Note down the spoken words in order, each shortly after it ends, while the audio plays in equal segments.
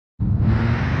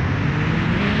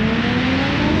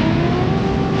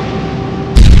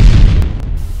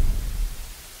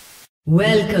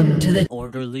Welcome to the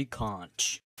Orderly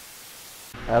Conch.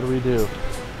 How do we do?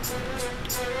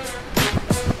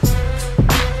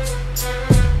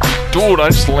 Dude, I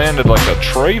just landed like a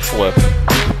tray flip.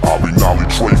 Ollie nollie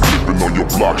tray flipping on your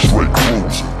block straight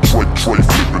cruising. Tray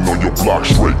flipping on your block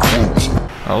straight cruising.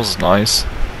 That was nice.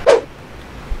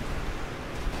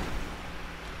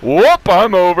 Whoop,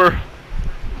 I'm over.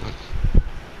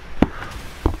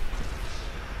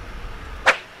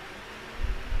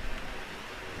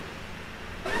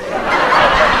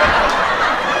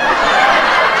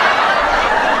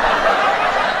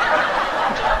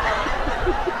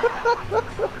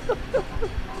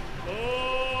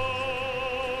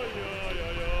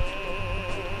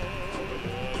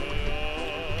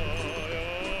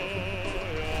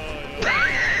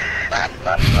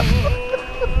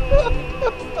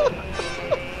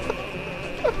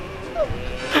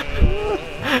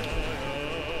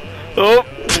 Oh!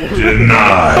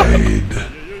 Denied.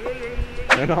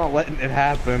 They're not letting it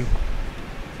happen.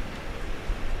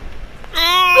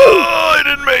 Oh, I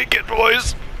didn't make it,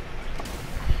 boys.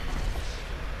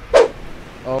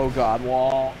 Oh god,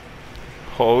 wall.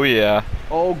 Oh yeah.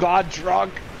 Oh god, truck.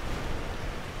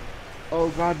 Oh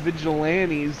god,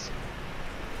 vigilantes.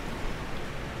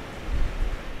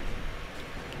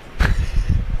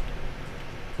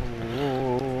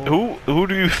 Who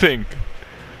do you think?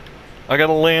 I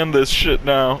gotta land this shit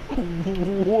now.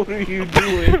 What are you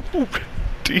doing?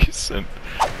 Decent.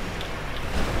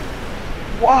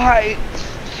 Why?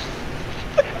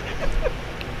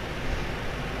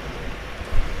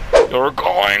 You're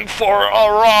going for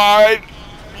a ride,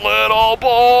 little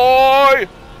boy!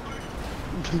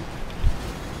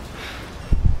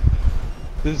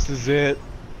 This is it.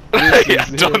 This Yeah,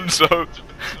 is done it. so.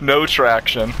 No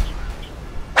traction.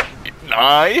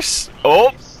 Nice.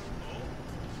 Oh.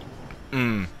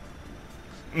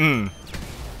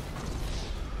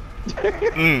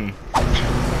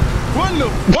 What the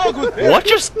fuck was that? What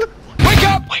just? Wake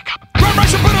up! Wake up! Run,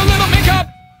 rush, and put a little makeup!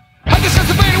 I just have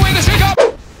to fade away this hiccup!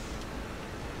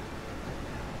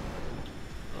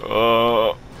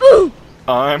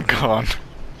 I'm gone.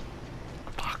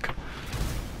 Fuck.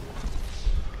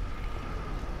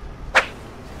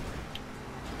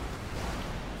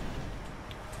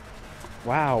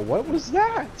 Wow, what was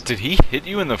that? Did he hit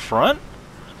you in the front?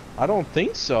 I don't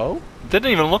think so.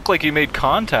 Didn't even look like he made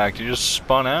contact. He just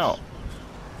spun out.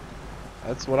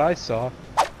 That's what I saw.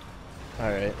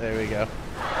 Alright, there we go.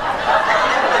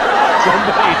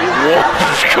 Somebody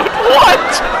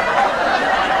What?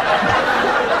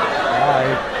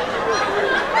 died.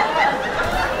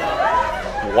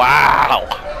 Wow.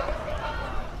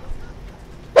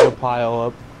 Go pile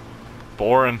up.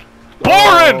 Boring.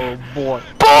 Boring! Oh boy.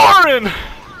 Boring!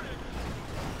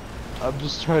 I'm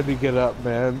just trying to get up,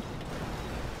 man.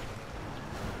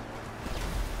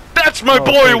 That's my Oh,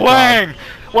 boy thank Wang!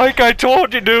 Like I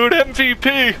told you, dude,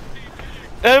 MVP!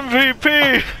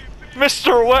 MVP!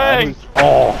 Mr. Wang!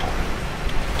 Oh.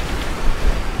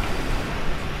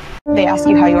 They ask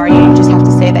you how you are, you just have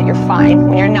to say that you're fine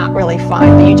when you're not really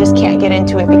fine, but you just can't get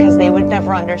into it because they would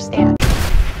never understand.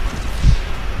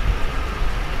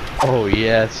 Oh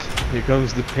yes, here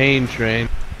comes the pain train.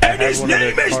 And his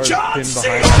name is John C.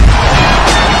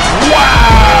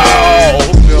 Wow!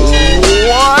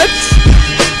 What?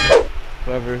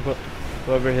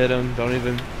 Whoever hit him, don't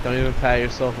even pat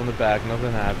yourself on the back.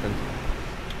 Nothing happened.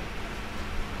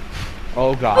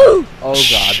 Oh god. Oh god.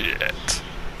 Shit.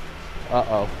 Uh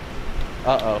oh.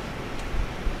 Uh oh.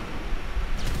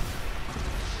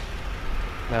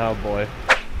 Oh boy.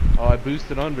 Oh, I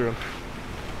boosted under him.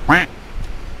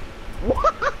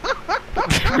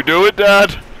 We do it,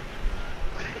 Dad?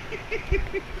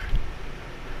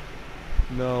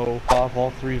 No, off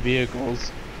all three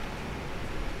vehicles.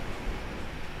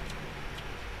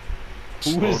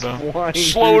 Who Slow is down. flying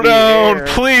Slow through the down, air?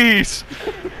 please!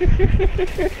 I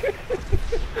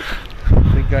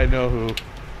think I know who.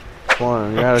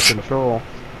 Flying, you're out of control.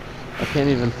 I can't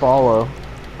even follow.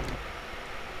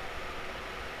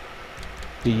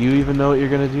 Do you even know what you're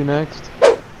gonna do next?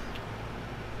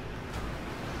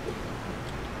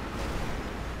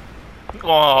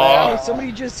 Aww. Oh,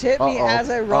 somebody just hit me as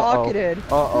I rocketed.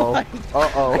 Uh-oh.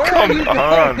 Uh-oh. Where Come are you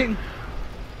on. going?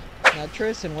 Now,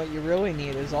 Tristan, what you really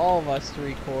need is all of us to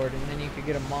record, and then you could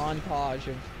get a montage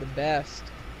of the best.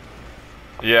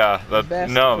 Yeah, best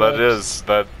that clips. is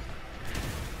that.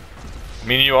 I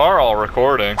mean, you are all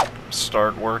recording.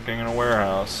 Start working in a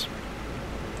warehouse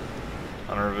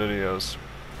on our videos.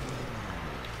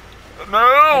 I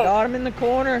No! got him in the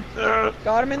corner.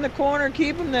 Got him in the corner.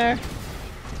 Keep him there.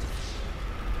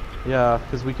 Yeah,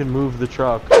 because we can move the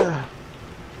truck.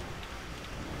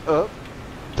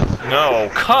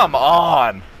 No, come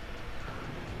on!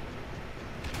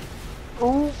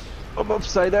 Oh, I'm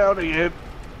upside down again.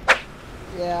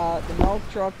 Yeah, the milk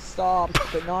truck stopped,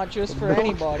 but not just for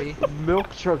anybody. The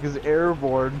milk truck is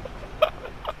airborne.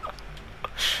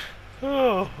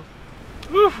 Oh.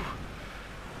 Whew.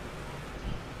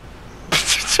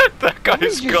 That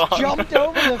guy's He just gone. jumped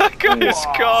over the That guy's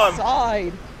gone.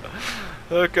 side.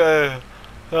 That guy.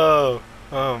 Oh.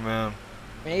 Oh man.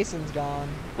 Mason's gone.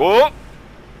 Whoa!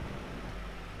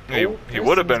 He Oh,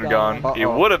 would have been Kristen's gone. gone. He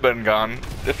would have been gone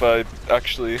if I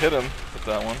actually hit him with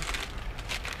that one.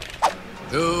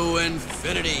 To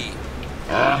infinity.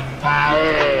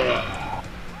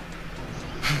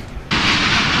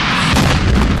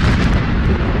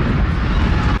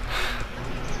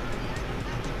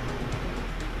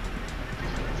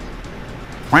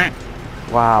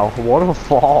 Wow, what a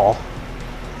fall.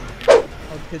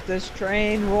 Let's get this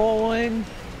train rolling.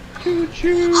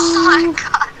 Choo-choo. Oh my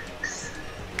god.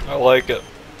 I like it.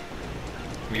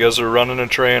 You guys are running a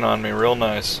train on me real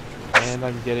nice. And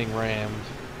I'm getting rammed.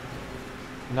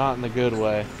 Not in the good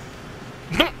way.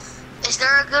 Is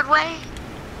there a good way?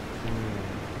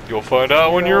 You'll find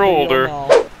out when you're You'll older.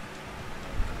 know.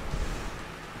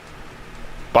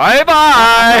 Bye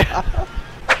bye!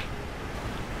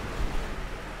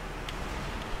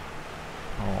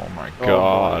 Oh my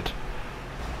god.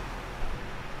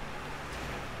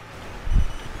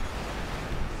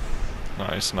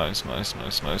 Nice, nice, nice,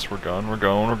 nice, nice. We're gone, we're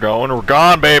going, we're going, we're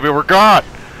gone, baby, we're gone!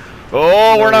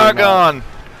 Oh, No, we're not you're not. gone!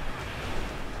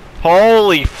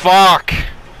 Holy fuck!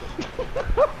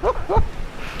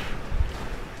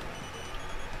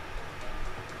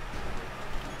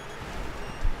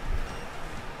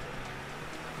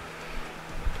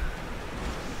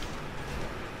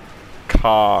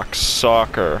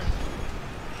 Cocksucker.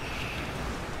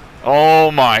 Oh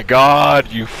my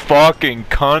god, you fucking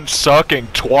cunt sucking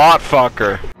twat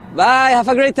fucker. Bye, have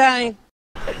a great time.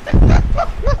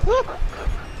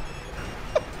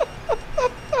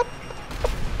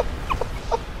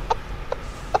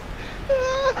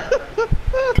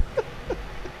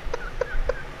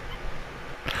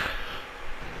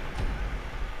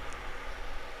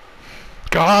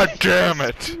 God damn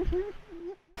it!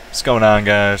 What's going on,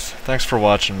 guys? Thanks for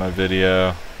watching my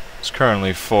video. It's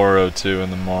currently 4:02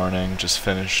 in the morning, just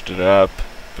finished it up.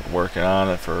 Been working on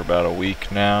it for about a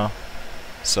week now.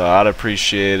 So I'd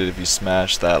appreciate it if you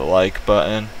smash that like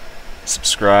button.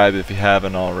 Subscribe if you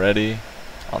haven't already,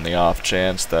 on the off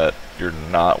chance that you're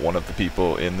not one of the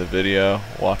people in the video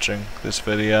watching this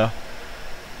video.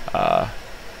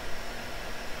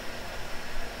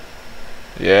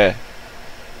 Yeah.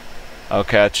 I'll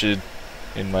catch you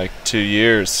in like 2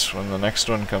 years when the next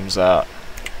one comes out.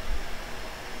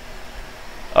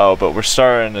 Oh, but we're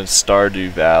starting a Stardew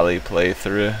Valley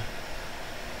playthrough.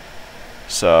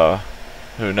 So,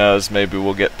 who knows, maybe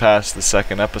we'll get past the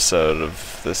second episode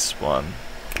of this one.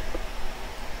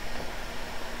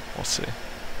 We'll see.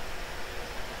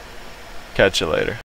 Catch you later.